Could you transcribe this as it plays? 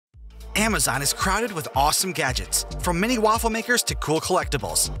Amazon is crowded with awesome gadgets. From mini waffle makers to cool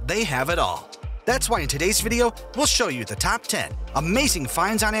collectibles, they have it all. That's why in today's video, we'll show you the top 10 amazing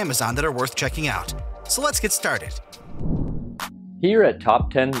finds on Amazon that are worth checking out. So let's get started. Here at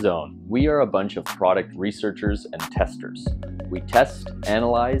Top 10 Zone, we are a bunch of product researchers and testers. We test,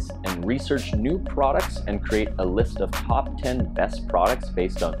 analyze, and research new products and create a list of top 10 best products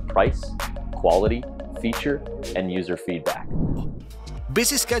based on price, quality, feature, and user feedback.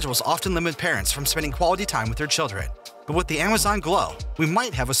 Busy schedules often limit parents from spending quality time with their children, but with the Amazon Glow, we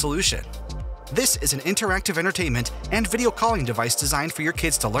might have a solution. This is an interactive entertainment and video calling device designed for your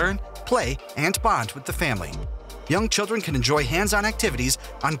kids to learn, play, and bond with the family. Young children can enjoy hands-on activities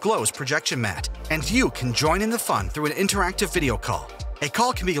on Glow's projection mat, and you can join in the fun through an interactive video call. A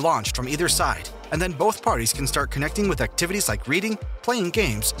call can be launched from either side, and then both parties can start connecting with activities like reading, playing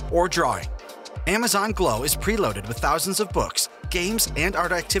games, or drawing. Amazon Glow is preloaded with thousands of books, games, and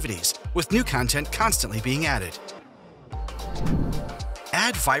art activities, with new content constantly being added.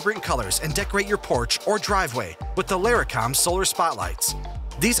 Add vibrant colors and decorate your porch or driveway with the Laricom solar spotlights.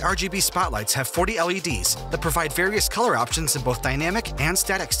 These RGB spotlights have 40 LEDs that provide various color options in both dynamic and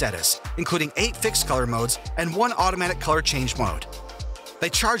static status, including 8 fixed color modes and 1 automatic color change mode. They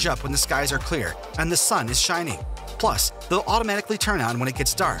charge up when the skies are clear and the sun is shining. Plus, they'll automatically turn on when it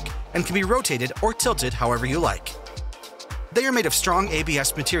gets dark and can be rotated or tilted however you like. They are made of strong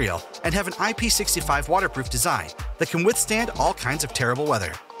ABS material and have an IP65 waterproof design that can withstand all kinds of terrible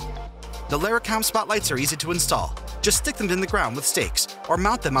weather. The Laricom spotlights are easy to install. Just stick them in the ground with stakes or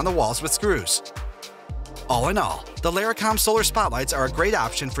mount them on the walls with screws. All in all, the Laricom solar spotlights are a great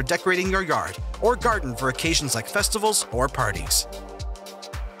option for decorating your yard or garden for occasions like festivals or parties.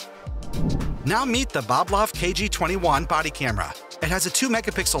 Now meet the Boblov KG21 body camera. It has a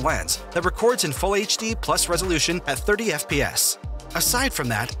 2-megapixel lens that records in Full HD plus resolution at 30 FPS. Aside from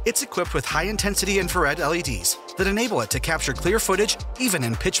that, it's equipped with high-intensity infrared LEDs that enable it to capture clear footage even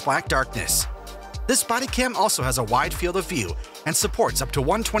in pitch-black darkness. This body cam also has a wide field of view and supports up to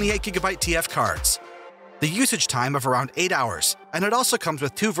 128GB TF cards. The usage time of around 8 hours, and it also comes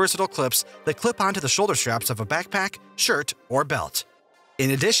with 2 versatile clips that clip onto the shoulder straps of a backpack, shirt, or belt.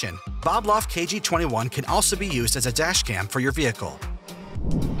 In addition, Boblov KG21 can also be used as a dash cam for your vehicle.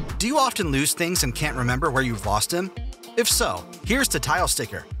 Do you often lose things and can't remember where you've lost them? If so, here's the Tile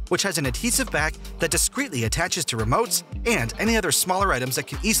Sticker, which has an adhesive back that discreetly attaches to remotes and any other smaller items that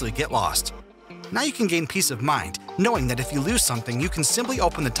can easily get lost. Now you can gain peace of mind knowing that if you lose something, you can simply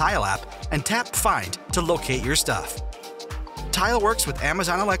open the Tile app and tap Find to locate your stuff. Tile works with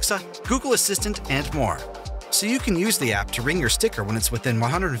Amazon Alexa, Google Assistant, and more. So you can use the app to ring your sticker when it's within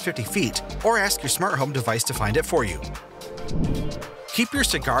 150 feet or ask your smart home device to find it for you. Keep your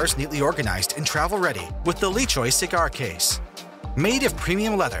cigars neatly organized and travel ready with the Lichoy cigar case. Made of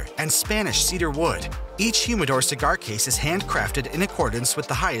premium leather and Spanish cedar wood, each humidor cigar case is handcrafted in accordance with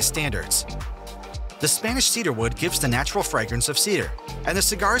the highest standards. The Spanish cedar wood gives the natural fragrance of cedar, and the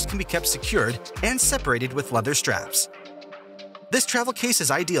cigars can be kept secured and separated with leather straps. This travel case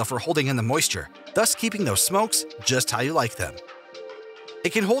is ideal for holding in the moisture, thus keeping those smokes just how you like them.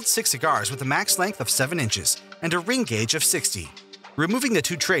 It can hold 6 cigars with a max length of 7 inches and a ring gauge of 60. Removing the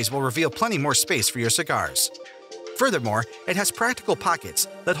 2 trays will reveal plenty more space for your cigars. Furthermore, it has practical pockets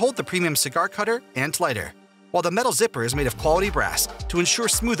that hold the premium cigar cutter and lighter, while the metal zipper is made of quality brass to ensure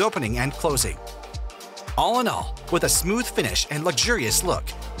smooth opening and closing. All in all, with a smooth finish and luxurious look,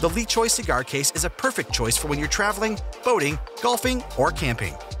 the Lichoy cigar case is a perfect choice for when you're traveling, boating, golfing, or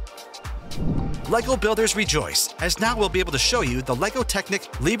camping. LEGO builders rejoice, as now we'll be able to show you the LEGO Technic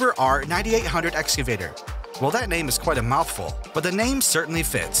Liebherr R9800 excavator. Well, that name is quite a mouthful, but the name certainly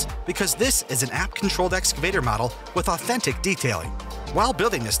fits, because this is an app-controlled excavator model with authentic detailing. While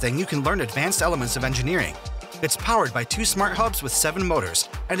building this thing, you can learn advanced elements of engineering. It's powered by 2 smart hubs with 7 motors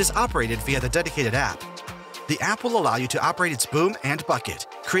and is operated via the dedicated app. The app will allow you to operate its boom and bucket,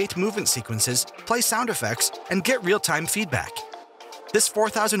 create movement sequences, play sound effects, and get real-time feedback. This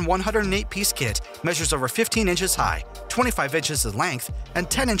 4,108-piece kit measures over 15 inches high, 25 inches in length, and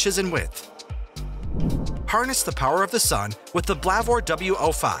 10 inches in width. Harness the power of the sun with the Blavor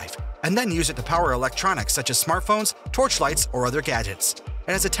W05, and then use it to power electronics such as smartphones, torch lights, or other gadgets.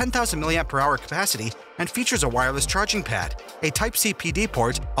 It has a 10,000 mAh capacity and features a wireless charging pad, a Type-C PD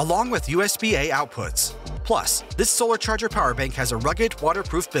port, along with USB-A outputs. Plus, this solar charger power bank has a rugged,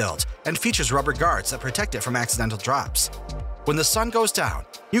 waterproof build and features rubber guards that protect it from accidental drops. When the sun goes down,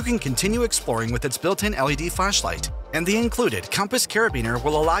 you can continue exploring with its built-in LED flashlight, and the included compass carabiner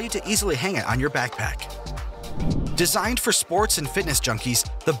will allow you to easily hang it on your backpack. Designed for sports and fitness junkies,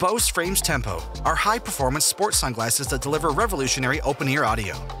 the Bose Frames Tempo are high-performance sports sunglasses that deliver revolutionary open-ear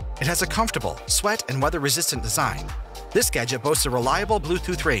audio. It has a comfortable, sweat and weather-resistant design. This gadget boasts a reliable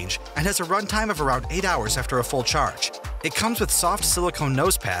Bluetooth range and has a runtime of around 8 hours after a full charge. It comes with soft silicone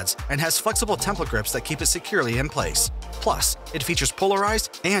nose pads and has flexible template grips that keep it securely in place. Plus, it features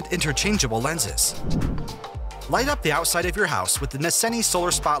polarized and interchangeable lenses. Light up the outside of your house with the Neseni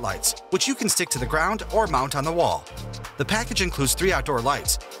solar spotlights, which you can stick to the ground or mount on the wall. The package includes 3 outdoor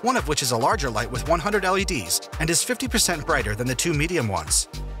lights, one of which is a larger light with 100 LEDs and is 50% brighter than the 2 medium ones.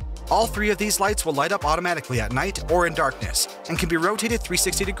 All 3 of these lights will light up automatically at night or in darkness and can be rotated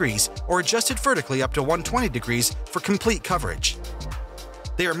 360 degrees or adjusted vertically up to 120 degrees for complete coverage.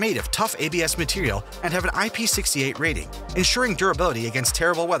 They are made of tough ABS material and have an IP68 rating, ensuring durability against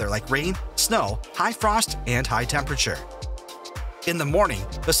terrible weather like rain, snow, high frost, and high temperature. In the morning,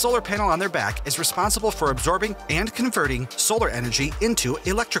 the solar panel on their back is responsible for absorbing and converting solar energy into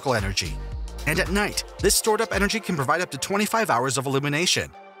electrical energy. And at night, this stored-up energy can provide up to 25 hours of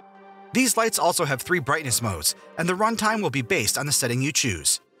illumination. These lights also have 3 brightness modes, and the runtime will be based on the setting you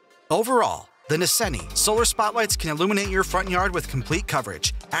choose. Overall, the Neseni solar spotlights can illuminate your front yard with complete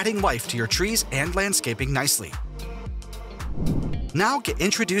coverage, adding life to your trees and landscaping nicely. Now get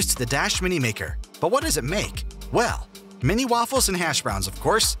introduced to the Dash Mini Maker. But what does it make? Well, mini waffles and hash browns, of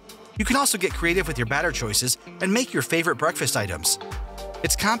course. You can also get creative with your batter choices and make your favorite breakfast items.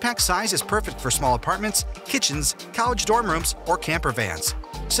 Its compact size is perfect for small apartments, kitchens, college dorm rooms, or camper vans.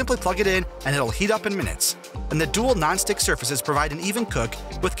 Simply plug it in and it'll heat up in minutes. And the dual non-stick surfaces provide an even cook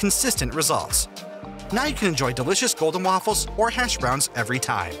with consistent results. Now you can enjoy delicious golden waffles or hash browns every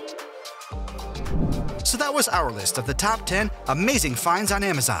time. So that was our list of the top 10 amazing finds on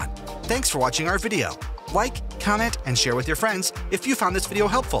Amazon. Thanks for watching our video. Like, comment, and share with your friends if you found this video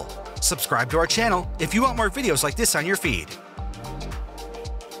helpful. Subscribe to our channel if you want more videos like this on your feed.